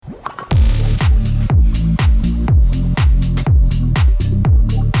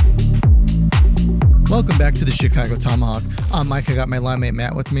to the Chicago Tomahawk. I'm Mike. I got my line mate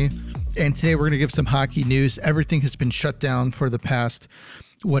Matt with me. And today we're going to give some hockey news. Everything has been shut down for the past,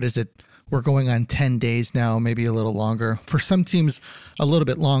 we're going on 10 days now, maybe a little longer. For some teams, a little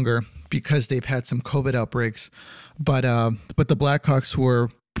bit longer because they've had some COVID outbreaks. But the Blackhawks were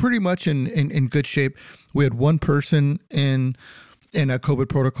pretty much in good shape. We had one person in a COVID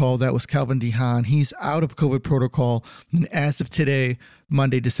protocol. That was Calvin DeHaan. He's out of COVID protocol. And as of today,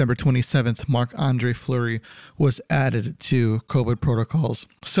 Monday, December 27th, Marc-Andre Fleury was added to COVID protocols.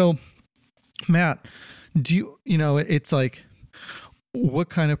 So, Matt, it's like, what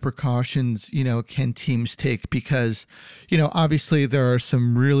kind of precautions, can teams take? Because, obviously there are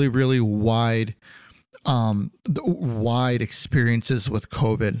some really, really wide experiences with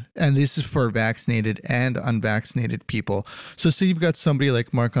COVID, and this is for vaccinated and unvaccinated people. So you've got somebody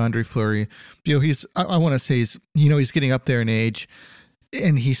like Marc-Andre Fleury, I want to say he's getting up there in age,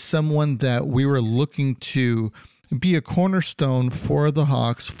 and he's someone that we were looking to be a cornerstone for the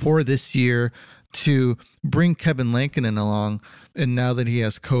Hawks for this year to bring Kevin Lankinen along. And now that he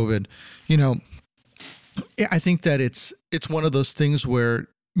has COVID, I think that it's one of those things where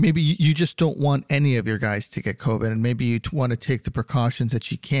maybe you just don't want any of your guys to get COVID, and maybe you want to take the precautions that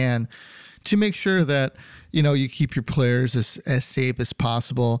you can to make sure that, you keep your players as safe as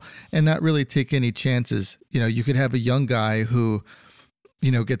possible and not really take any chances. You could have a young guy who,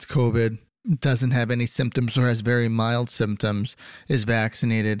 gets COVID, doesn't have any symptoms or has very mild symptoms, is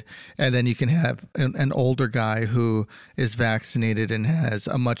vaccinated. And then you can have an older guy who is vaccinated and has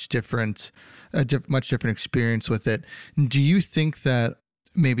a much different experience with it. Do you think that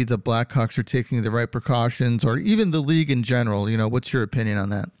maybe the Blackhawks are taking the right precautions, or even the league in general? What's your opinion on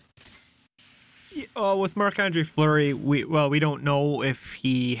that? With Marc-Andre Fleury, we don't know if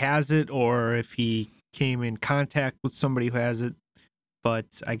he has it or if he came in contact with somebody who has it, but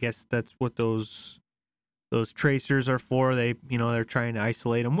I guess that's what those tracers are for. They're trying to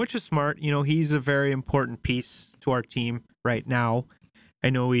isolate him, which is smart. He's a very important piece to our team right now.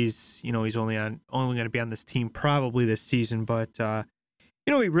 I know he's only going to be on this team probably this season, but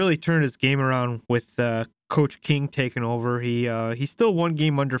he really turned his game around with Coach King taking over. He still one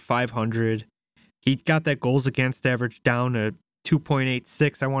game under 500. He got that goals against average down to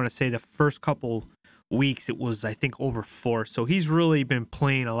 2.86. I want to say the first couple weeks it was, I think, over 4. So he's really been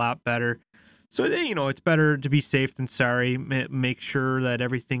playing a lot better. So, it's better to be safe than sorry. Make sure that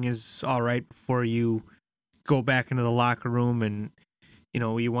everything is all right before you go back into the locker room. And,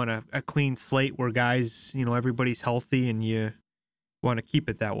 you want a clean slate where guys, everybody's healthy, and you want to keep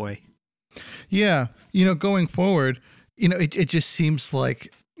it that way. Yeah. Going forward, it just seems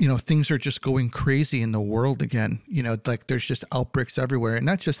like, things are just going crazy in the world again. Like there's just outbreaks everywhere, and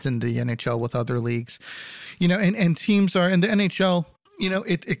not just in the NHL, with other leagues, and teams are in the NHL,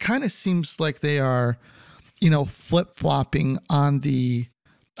 it kind of seems like they are, flip-flopping on the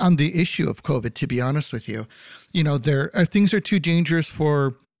issue of COVID, to be honest with you. Things are too dangerous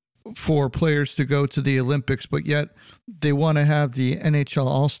for players to go to the Olympics, but yet they want to have the NHL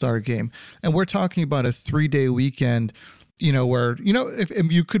All-Star game. And we're talking about a 3-day weekend, where,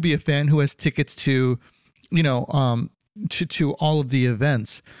 if you could be a fan who has tickets to, to all of the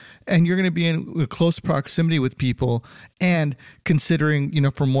events, and you're going to be in close proximity with people. And considering,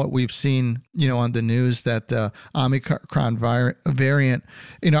 from what we've seen, on the news, that the Omicron variant,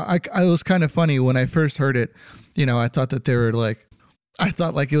 I was kind of funny when I first heard it. I thought that they were like, it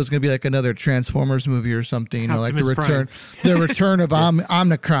was going to be like another Transformers movie or something, like the return of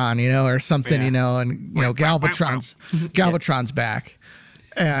Omicron, or something, Yeah. And Galvatron's back.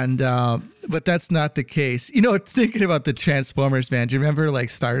 And, but that's not the case. Thinking about the Transformers, man, do you remember like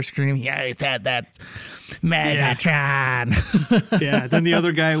Starscream? Yeah, he's had that Megatron. Yeah. Then the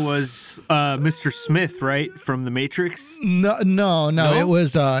other guy was Mr. Smith, right, from The Matrix. No. It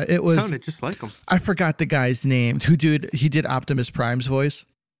was sounded just like him. I forgot the guy's name. He did Optimus Prime's voice.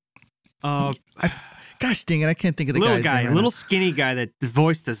 Gosh dang it, I can't think of the guy's name. Right, little skinny guy that the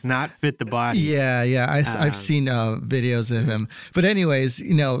voice does not fit the body. Yeah. I've seen videos of him. But anyways,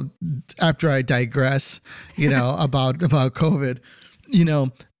 after I digress, about COVID,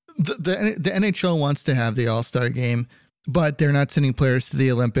 the NHL wants to have the All-Star game, but they're not sending players to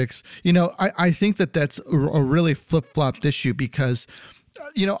the Olympics. I think that that's a really flip-flopped issue because,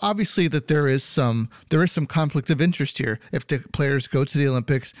 obviously that there is some conflict of interest here. If the players go to the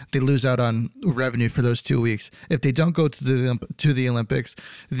Olympics, they lose out on revenue for those 2 weeks. If they don't go to the Olympics,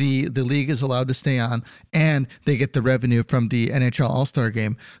 the league is allowed to stay on, and they get the revenue from the NHL All-Star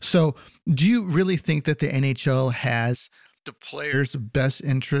game. So do you really think that the NHL has the players' best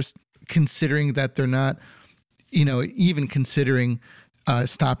interest, considering that they're not, even considering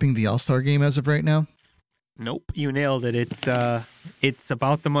stopping the All-Star game as of right now? Nope, you nailed it. It's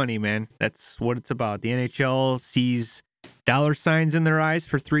about the money, man. That's what it's about. The NHL sees dollar signs in their eyes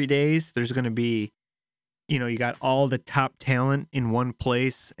for 3 days. There's going to be, you got all the top talent in one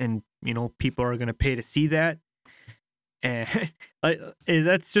place, and people are going to pay to see that. And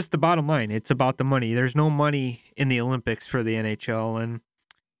that's just the bottom line. It's about the money. There's no money in the Olympics for the NHL, and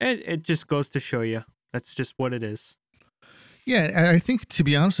it just goes to show you that's just what it is. Yeah, and I think, to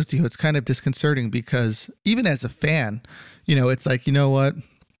be honest with you, it's kind of disconcerting because even as a fan, it's like, you know what?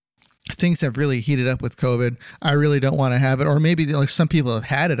 Things have really heated up with COVID. I really don't want to have it. Or maybe like some people have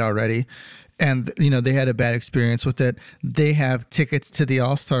had it already and, they had a bad experience with it. They have tickets to the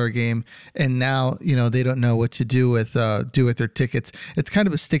All-Star game and now, they don't know what to do with their tickets. It's kind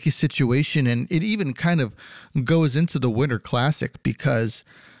of a sticky situation. And it even kind of goes into the Winter Classic because,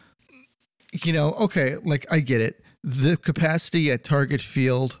 okay, like I get it. The capacity at Target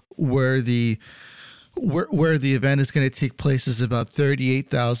Field where the event is going to take place is about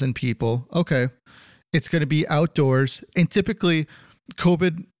 38,000 people. Okay. It's going to be outdoors. And typically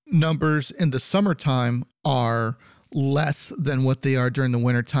COVID numbers in the summertime are less than what they are during the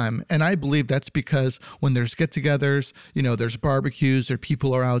wintertime. And I believe that's because when there's get-togethers, there's barbecues or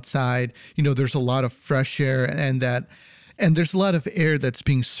people are outside, there's a lot of fresh air and there's a lot of air that's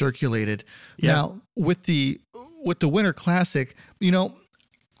being circulated. Yeah. Now with the Winter Classic,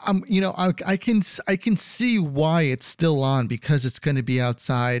 I can see why it's still on because it's going to be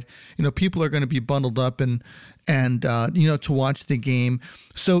outside. People are going to be bundled up and to watch the game.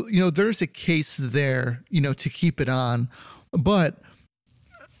 So there's a case there to keep it on, but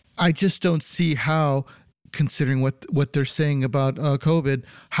I just don't see how, considering what they're saying about COVID,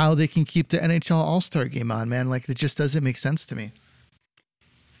 how they can keep the NHL All-Star game on, man. Like, it just doesn't make sense to me.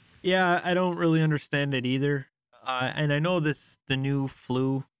 Yeah, I don't really understand it either. And I know the new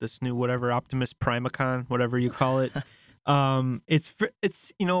flu, this new whatever, Optimus Primacon, whatever you call it.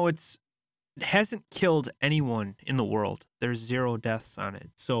 It hasn't killed anyone in the world. There's 0 deaths on it.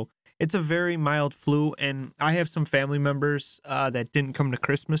 So it's a very mild flu. And I have some family members that didn't come to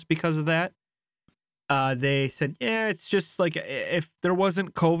Christmas because of that. They said, yeah, it's just like if there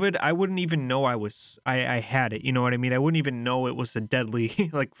wasn't COVID, I wouldn't even know I had it. You know what I mean? I wouldn't even know it was a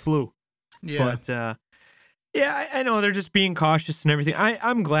deadly like flu. Yeah. But yeah, I know they're just being cautious and everything.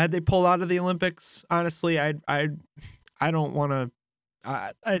 I'm glad they pulled out of the Olympics. Honestly, I don't want to.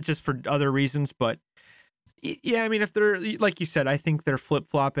 It's just for other reasons, but yeah, I mean, if they're like you said, I think they're flip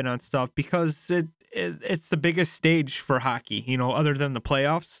flopping on stuff because it's the biggest stage for hockey. Other than the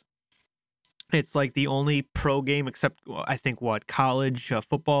playoffs. It's like the only pro game except I think college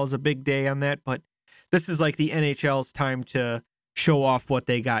football is a big day on that, but this is like the NHL's time to show off what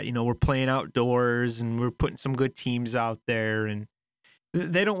they got. We're playing outdoors and we're putting some good teams out there, and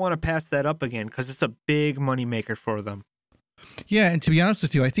they don't want to pass that up again because it's a big moneymaker for them. Yeah, and to be honest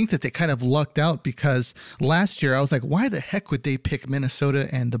with you, I think that they kind of lucked out because last year I was like, why the heck would they pick Minnesota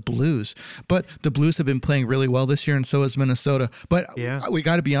and the Blues? But the Blues have been playing really well this year, and so has Minnesota. But yeah, we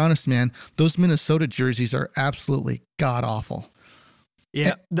got to be honest, man, those Minnesota jerseys are absolutely god-awful.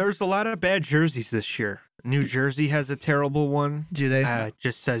 Yeah, there's a lot of bad jerseys this year. New Jersey has a terrible one. Do they?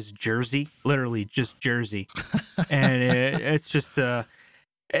 Just says Jersey, literally just Jersey. And it's just...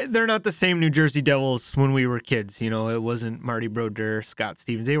 they're not the same New Jersey Devils when we were kids. It wasn't Marty Brodeur, Scott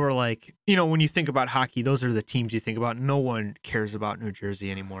Stevens. They were like, when you think about hockey, those are the teams you think about. No one cares about New Jersey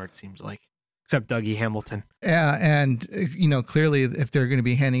anymore, it seems like, except Dougie Hamilton. Yeah, and, clearly if they're going to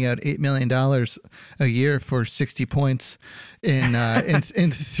be handing out $8 million a year for 60 points in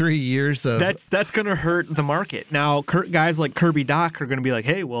 3 years of... That's going to hurt the market. Now, guys like Kirby Doc are going to be like,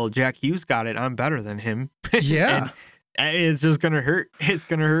 hey, well, Jack Hughes got it. I'm better than him. Yeah. It's just going to hurt. It's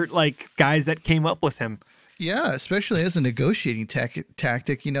going to hurt like guys that came up with him. Yeah, especially as a negotiating tactic. I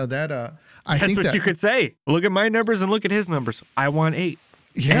think that's what you could say. Look at my numbers and look at his numbers. I want 8.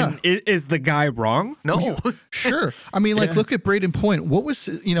 Yeah. And is the guy wrong? No. Yeah, sure. I mean, look at Braden Point. What was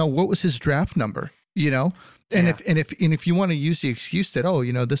his draft number? And if you want to use the excuse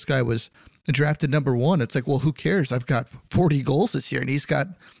that, this guy was drafted number 1, it's like, well, who cares? I've got 40 goals this year and he's got,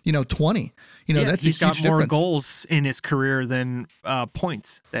 20. That's he's a huge got more difference. goals in his career than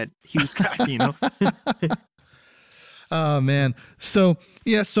points that Hughes got, Oh man. So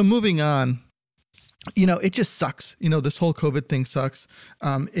moving on, it just sucks. This whole COVID thing sucks.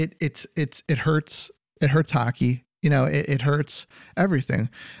 It hurts. It hurts hockey. It hurts everything.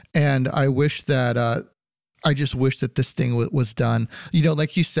 And I wish that, I just wish that this thing was done.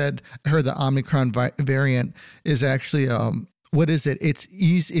 Like you said, I heard the Omicron variant is actually what is it? It's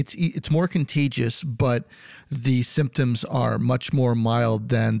easy. It's more contagious, but the symptoms are much more mild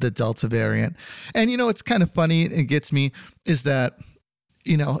than the Delta variant. And it's kind of funny. It gets me is that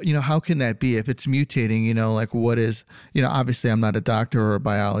how can that be if it's mutating? Like what is obviously I'm not a doctor or a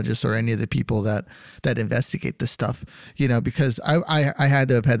biologist or any of the people that investigate this stuff. Because I had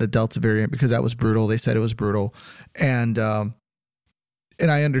to have had the Delta variant because that was brutal. They said it was brutal, and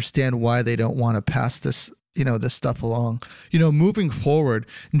I understand why they don't want to pass this stuff along. Moving forward,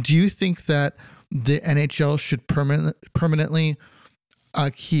 do you think that the NHL should permanently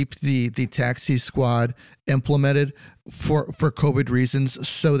keep the taxi squad implemented for COVID reasons,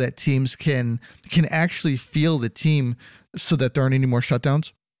 so that teams can actually feel the team, so that there aren't any more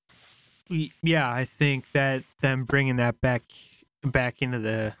shutdowns? Yeah, I think that them bringing that back into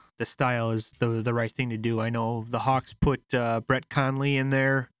the style is the right thing to do. I know the Hawks put Brett Conley in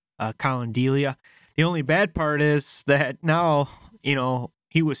there, Colin Delia. The only bad part is that now,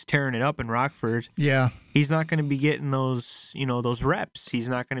 he was tearing it up in Rockford. Yeah. He's not going to be getting those, those reps. He's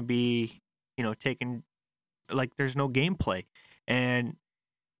not going to be, taking, like, there's no gameplay. And,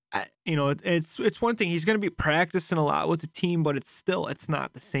 it's one thing. He's going to be practicing a lot with the team, but it's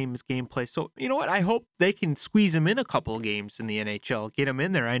not the same as gameplay. So, you know what? I hope they can squeeze him in a couple of games in the NHL, get him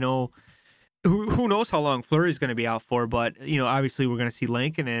in there. I know, who knows how long Fleury's going to be out for, but, obviously we're going to see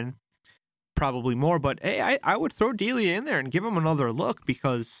Lankinen probably more, but hey, I would throw Delia in there and give him another look,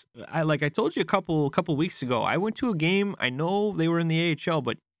 because I told you a couple weeks ago, I went to a game. I know they were in the AHL,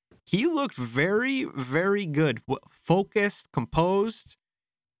 but he looked very, very good, focused, composed,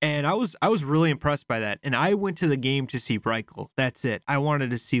 and I was really impressed by that. And I went to the game to see Reichel. That's it. I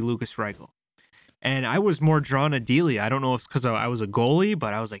wanted to see Lucas Reichel, and I was more drawn to Delia. I don't know if it's because I was a goalie,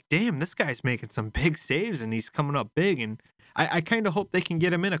 but I was like, damn, this guy's making some big saves and he's coming up big, and I kind of hope they can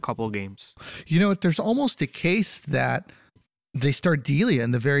get him in a couple of games. There's almost a case that they start Delia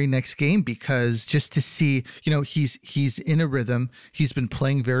in the very next game, because just to see, he's in a rhythm. He's been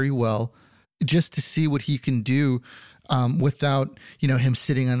playing very well, just to see what he can do without, him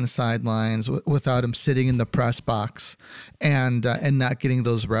sitting on the sidelines, without him sitting in the press box and not getting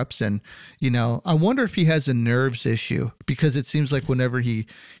those reps. And, I wonder if he has a nerves issue, because it seems like whenever he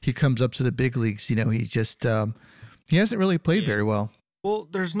comes up to the big leagues, he's just, he hasn't really played very well. Well,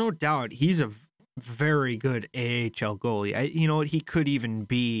 there's no doubt he's a very good AHL goalie. He could even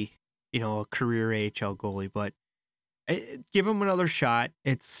be, a career AHL goalie, but give him another shot.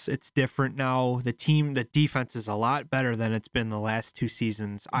 It's different now. The defense is a lot better than it's been the last two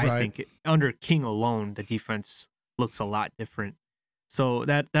seasons. I think under King alone, the defense looks a lot different. So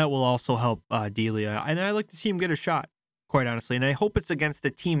that will also help Delia. And I like to see him get a shot, quite honestly. And I hope it's against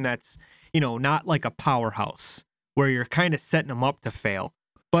a team that's, not like a powerhouse, where you're kind of setting him up to fail.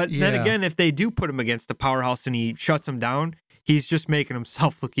 But then again, if they do put him against a powerhouse and he shuts him down, he's just making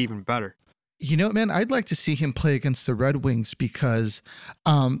himself look even better. Man, I'd like to see him play against the Red Wings, because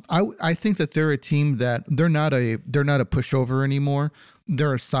I think that they're a team that they're not a pushover anymore.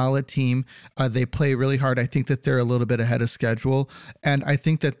 They're a solid team. They play really hard. I think that they're a little bit ahead of schedule, and I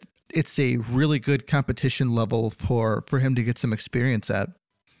think that it's a really good competition level for him to get some experience at.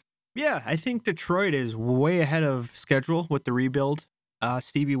 Yeah, I think Detroit is way ahead of schedule with the rebuild.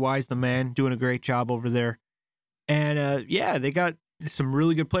 Stevie Y's the man, doing a great job over there. And they got some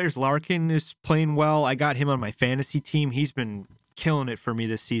really good players. Larkin is playing well. I got him on my fantasy team. He's been killing it for me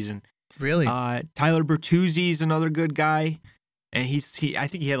this season. Really? Tyler Bertuzzi's another good guy. And I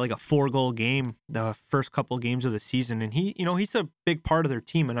think he had like a 4-goal game the first couple of games of the season. And he's a big part of their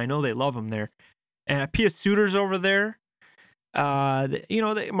team, and I know they love him there. And Pia Suter's over there.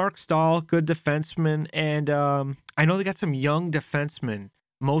 Mark Stahl, good defenseman, and I know they got some young defensemen.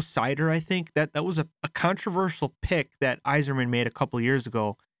 Mo Sider, I think that was a controversial pick that Yzerman made a couple years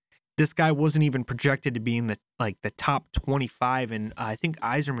ago. This guy wasn't even projected to be in the top 25, and I think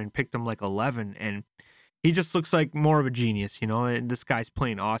Yzerman picked him like 11, and he just looks like more of a genius, and this guy's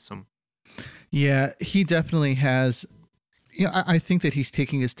playing awesome. Yeah, he definitely has. I think that he's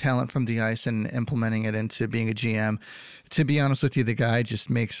taking his talent from the ice and implementing it into being a GM. To be honest with you, the guy just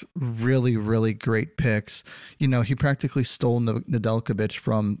makes really, really great picks. He practically stole Nedeljkovic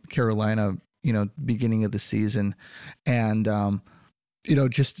from Carolina, beginning of the season. And,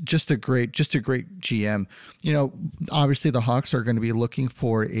 just a great GM. Obviously the Hawks are going to be looking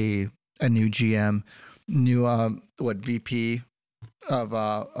for a new GM, new, VP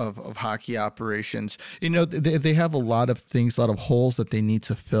of hockey operations. They have a lot of things, a lot of holes that they need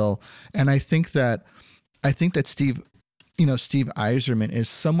to fill. And I think that Steve Yzerman is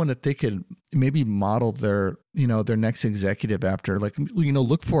someone that they could maybe model their next executive after.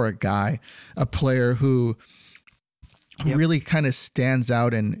 Look for a player who Yep. really kind of stands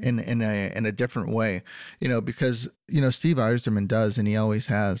out in a different way, because Steve Yzerman does, and he always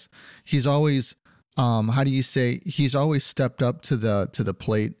has. He's always how do you say, he's always stepped up to the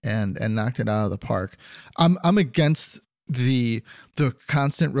plate and knocked it out of the park. I'm against the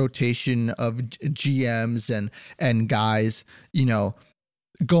constant rotation of GMs and guys,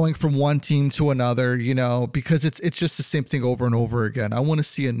 going from one team to another, because it's just the same thing over and over again. I want to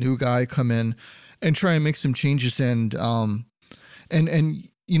see a new guy come in and try and make some changes and get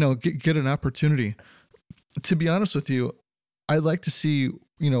an opportunity. To be honest with you, I'd like to see,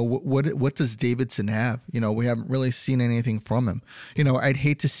 what does Davidson have? We haven't really seen anything from him. I'd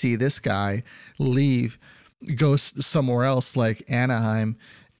hate to see this guy leave, go somewhere else like Anaheim,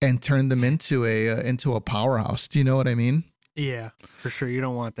 and turn them into a powerhouse. Do you know what I mean? Yeah, for sure. You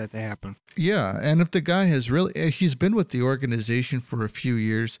don't want that to happen. Yeah, and if the guy he's been with the organization for a few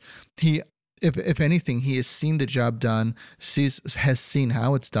years, if anything, he has seen the job done, has seen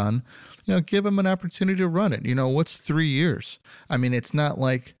how it's done. Give him an opportunity to run it. What's 3 years? I mean, it's not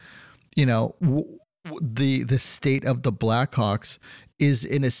like, the state of the Blackhawks is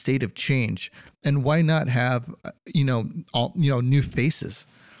in a state of change, and why not have new faces?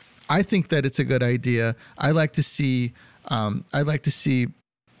 I think that it's a good idea. I'd like to see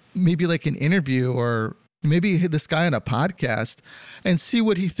maybe like an interview, or maybe hit this guy on a podcast and see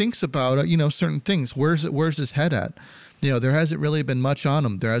what he thinks about certain things. Where's his head at? There hasn't really been much on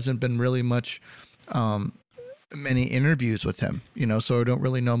him. There hasn't been really much many interviews with him. So I don't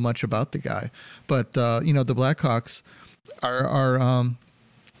really know much about the guy. But the Blackhawks are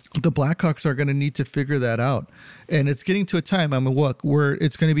going to need to figure that out. And it's getting to a time, where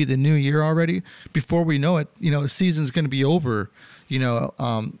it's going to be the new year already. Before we know it, the season's going to be over.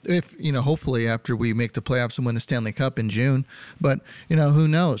 If hopefully after we make the playoffs and win the Stanley Cup in June. But who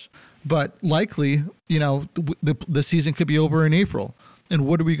knows? But likely, the season could be over in April. And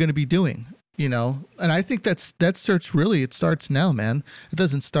what are we going to be doing? And I think that starts really, it starts now, man. It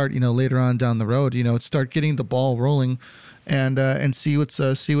doesn't start, later on down the road. It start getting the ball rolling, and see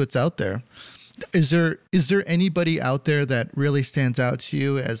what's out there. Is there anybody out there that really stands out to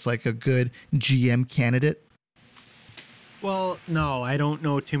you as like a good GM candidate? Well, no, I don't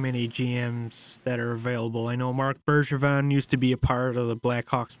know too many GMs that are available. I know Marc Bergevin used to be a part of the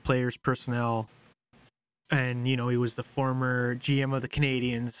Blackhawks players personnel, and he was the former GM of the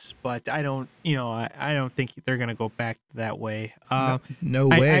Canadiens. But I don't think they're gonna go back that way. No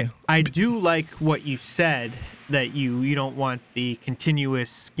way. I do like what you said, that you don't want the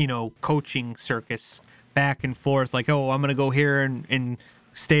continuous coaching circus back and forth. Like, oh, I'm gonna go here and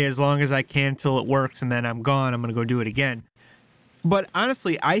stay as long as I can till it works, and then I'm gone. I'm gonna go do it again. But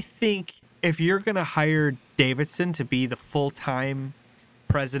honestly, I think if you're going to hire Davidson to be the full-time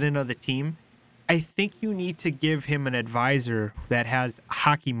president of the team, I think you need to give him an advisor that has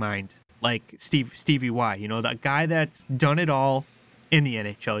hockey mind, like Stevie Y. The guy that's done it all in the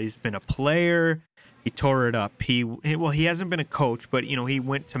NHL. He's been a player. He tore it up. He hasn't been a coach, but he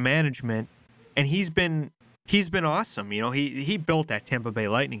went to management, and he's been awesome. He built that Tampa Bay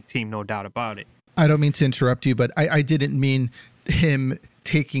Lightning team, no doubt about it. I don't mean to interrupt you, but I didn't mean him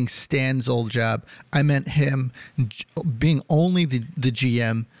taking Stan's old job. I meant him being only the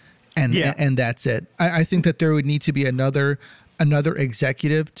GM, and that's it. I think that there would need to be another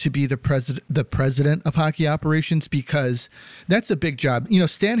executive to be the president of hockey operations, because that's a big job.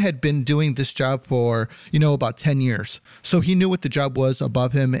 Stan had been doing this job for about 10 years, so he knew what the job was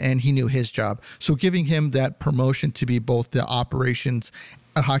above him, and he knew his job. So giving him that promotion to be both the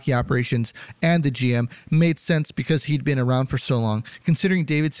hockey operations and the GM made sense, because he'd been around for so long. Considering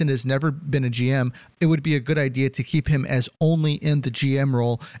Davidson has never been a GM, it would be a good idea to keep him as only in the GM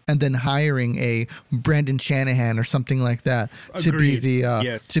role, and then hiring a Brandon Shanahan or something like that to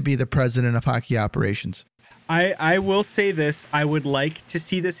be the president of hockey operations. I will say this. I would like to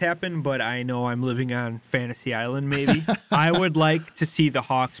see this happen, but I know I'm living on Fantasy Island maybe. I would like to see the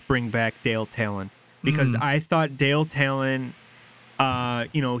Hawks bring back Dale Talon, because I thought Dale Talon,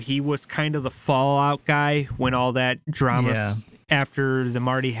 he was kind of the fallout guy when all that drama after the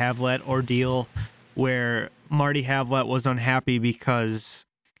Marty Havlat ordeal, where Marty Havlat was unhappy because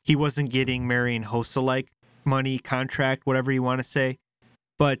he wasn't getting Marian Hossa-like money, contract, whatever you want to say.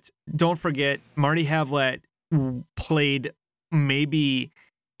 But don't forget, Marty Havlat played maybe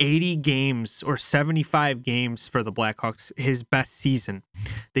 80 games or 75 games for the Blackhawks, his best season.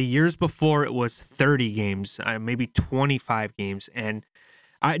 The years before, it was 30 games, maybe 25 games. And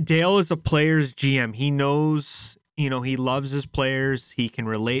Dale is a player's GM. He knows, he loves his players. He can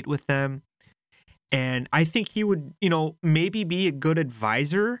relate with them. And I think he would, maybe be a good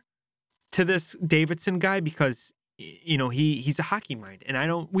advisor to this Davidson guy, because he's a hockey mind,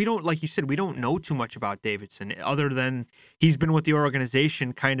 and we don't like you said, we don't know too much about Davidson other than he's been with the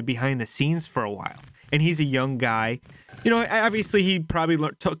organization kind of behind the scenes for a while, and he's a young guy. Obviously he probably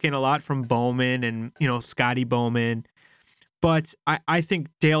took in a lot from Bowman and Scotty Bowman, but I think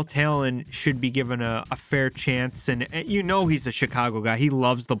Dale Talon should be given a fair chance, and he's a Chicago guy. He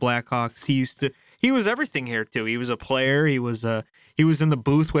loves the Blackhawks. He was everything here too. He was a player. He was in the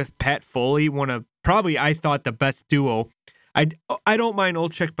booth with Pat Foley, one of probably, I thought, the best duo. I don't mind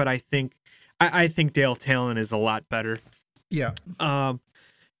Olczyk, but I think Dale Talon is a lot better. Yeah.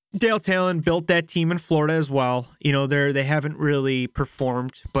 Dale Talon built that team in Florida as well. They haven't really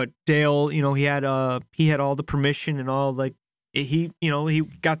performed, but Dale, he had all the permission and all, like, he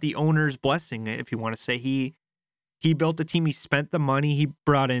got the owner's blessing, if you want to say. He built the team. He spent the money. He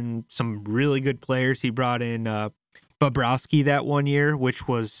brought in some really good players. He brought in Bobrovsky that one year, which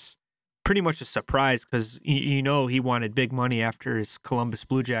was pretty much a surprise because he wanted big money after his Columbus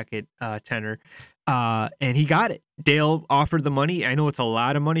Blue Jacket tenure, and he got it. Dale offered the money. I know it's a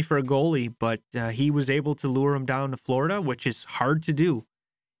lot of money for a goalie, but he was able to lure him down to Florida, which is hard to do.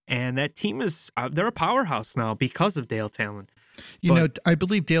 And that team they're a powerhouse now because of Dale Talon. I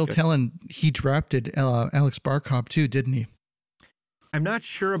believe Dale Talon, he drafted Alex Barkov too, didn't he? I'm not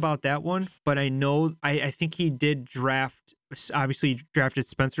sure about that one, but I know I think he did draft. Obviously, he drafted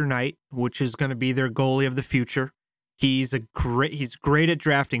Spencer Knight, which is going to be their goalie of the future. He's great at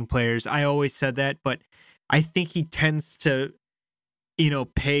drafting players. I always said that, but I think he tends to,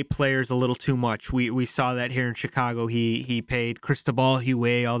 pay players a little too much. We saw that here in Chicago. He paid Cristobal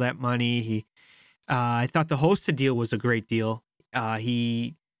Huet all that money. I thought the Hosta deal was a great deal.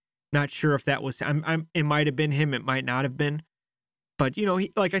 Not sure if that was. It might have been him. It might not have been. But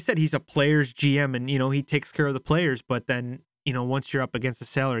like I said, he's a player's GM, and he takes care of the players. But then once you're up against the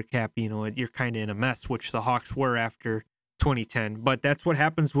salary cap, you're kind of in a mess, which the Hawks were after 2010. But that's what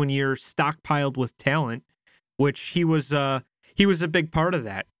happens when you're stockpiled with talent, which he was a big part of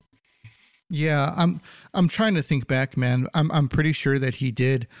that. Yeah, I'm trying to think back, man. I'm pretty sure that he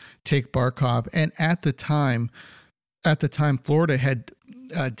did take Barkov, and at the time, Florida had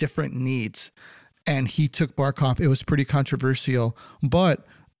different needs, and he took Barkov. It was pretty controversial, but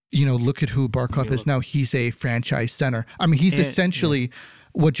look at who Barkov is now. He's a franchise center. I mean, he's essentially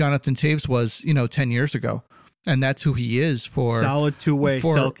what Jonathan Taves was, 10 years ago. And that's who he is for solid two-way,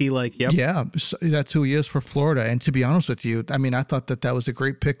 Selke, like, yep. Yeah, that's who he is for Florida. And to be honest with you, I mean, I thought that was a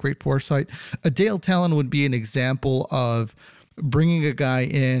great pick, great foresight. A Dale Talon would be an example of bringing a guy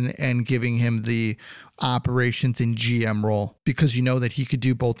in and giving him the operations and GM role, because that he could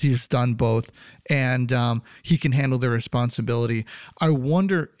do both. He's done both, and he can handle the responsibility. I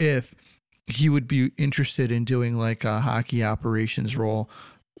wonder if he would be interested in doing like a hockey operations role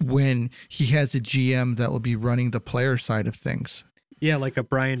when he has a GM that will be running the player side of things. Yeah, like a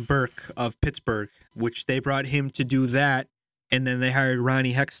Brian Burke of Pittsburgh, which they brought him to do that, and then they hired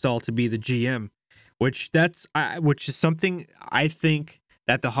Ronnie Hextall to be the GM, which is something I think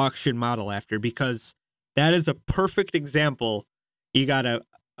that the Hawks should model after, because that is a perfect example. You got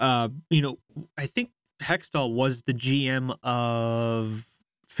I think Hextall was the GM of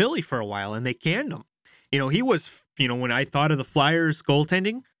Philly for a while, and they canned him. He was, when I thought of the Flyers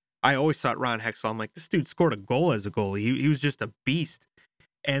goaltending, I always thought Ron Hextall. I'm like, this dude scored a goal as a goalie. He was just a beast.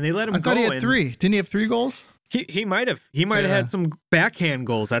 And they let him go. I thought he had 3. Didn't he have 3 goals? He might have. He might have had some backhand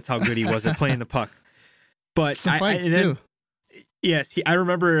goals. That's how good he was at playing the puck. But some fights too. Yes, I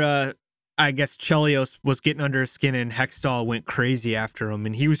remember. I guess Chelios was getting under his skin, and Hextall went crazy after him.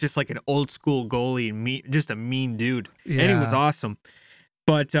 And he was just like an old school goalie, and just a mean dude. Yeah. And he was awesome.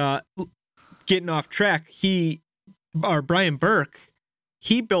 But getting off track, Brian Burke,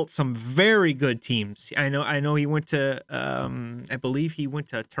 he built some very good teams. I know he went to, I believe he went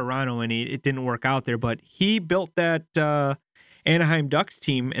to Toronto, and it didn't work out there. But he built that Anaheim Ducks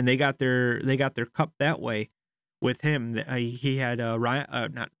team, and they got their cup that way with him. He had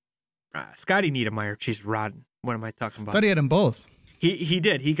Scotty Niedermayer. Jeez, Rod. What am I talking about? I thought he had them both. He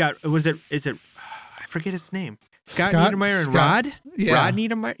did. He got. Is it? I forget his name. Scott Niedermayer and Rod. Yeah. Rod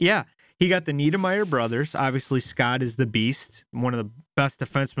Niedermayer. Yeah. He got the Niedermayer brothers. Obviously, Scott is the beast, one of the best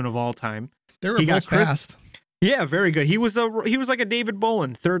defensemen of all time. They were both fast. Yeah, very good. He was like a David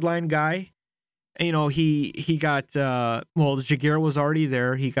Bolin, third line guy. He got Jaguar was already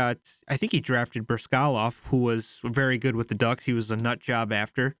there. I think he drafted Briskalov, who was very good with the Ducks. He was a nut job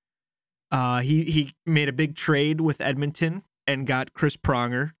after. He made a big trade with Edmonton and got Chris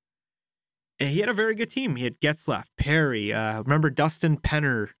Pronger. And he had a very good team. He had Getzlaff, Perry. Remember Dustin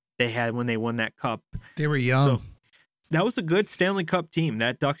Penner they had when they won that cup. They were young. that was a good Stanley Cup team.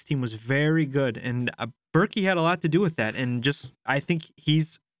 That Ducks team was very good, and Berkey had a lot to do with that. And just I think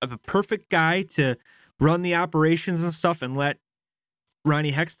he's a perfect guy to run the operations and stuff, and let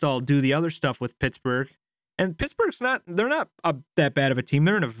Ronnie Hextall do the other stuff with Pittsburgh. And Pittsburgh's they're not that bad of a team.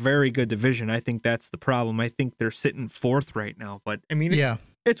 They're in a very good division. I think that's the problem. I think they're sitting fourth right now. But, I mean,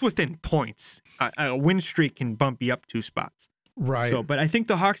 it's within points. A win streak can bump you up 2 spots. Right. So, but I think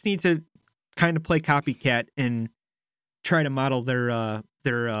the Hawks need to kind of play copycat and try to model their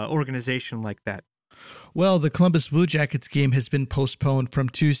organization like that. Well, the Columbus Blue Jackets game has been postponed from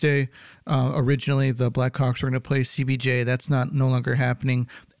Tuesday. Originally, the Blackhawks were going to play CBJ. That's no longer happening.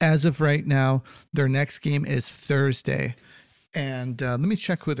 As of right now, their next game is Thursday. And let me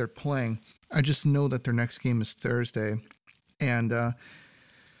check who they're playing. I just know that their next game is Thursday. And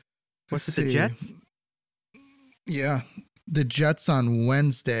what's it, the Jets? Yeah, the Jets on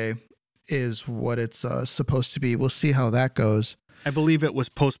Wednesday is what it's supposed to be. We'll see how that goes. I believe it was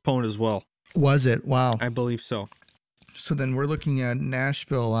postponed as well. Was it? Wow. I believe so. So then we're looking at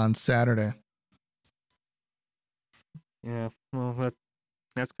Nashville on Saturday. Yeah, well,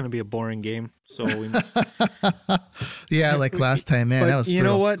 that's going to be a boring game. So yeah, like last time, man. But that was you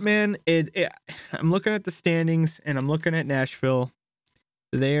know what, man? I'm looking at the standings, and I'm looking at Nashville.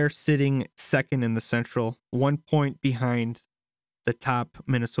 They're sitting second in the Central, 1 point behind the top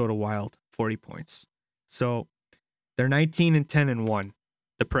Minnesota Wild, 40 points. So they're 19-10-1.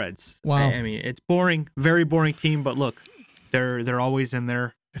 The Preds. Wow. I mean, it's boring, very boring team, but look, they're always in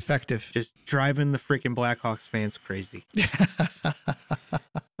there. Effective. Just driving the freaking Blackhawks fans crazy.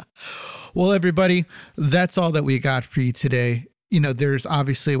 Well, everybody, that's all that we got for you today. You know, there's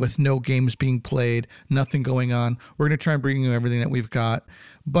obviously, with no games being played, nothing going on, we're going to try and bring you everything that we've got.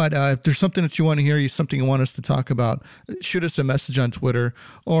 But if there's something that you want to hear, something you want us to talk about, shoot us a message on Twitter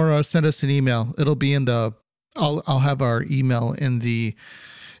or send us an email. It'll be in I'll have our email in the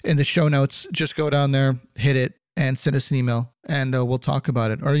show notes. Just go down there, hit it, and send us an email, and we'll talk about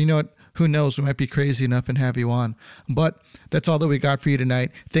it. Or you know what? Who knows? We might be crazy enough and have you on. But that's all that we got for you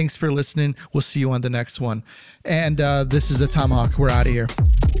tonight. Thanks for listening. We'll see you on the next one. And this is the Tomahawk. We're out of here.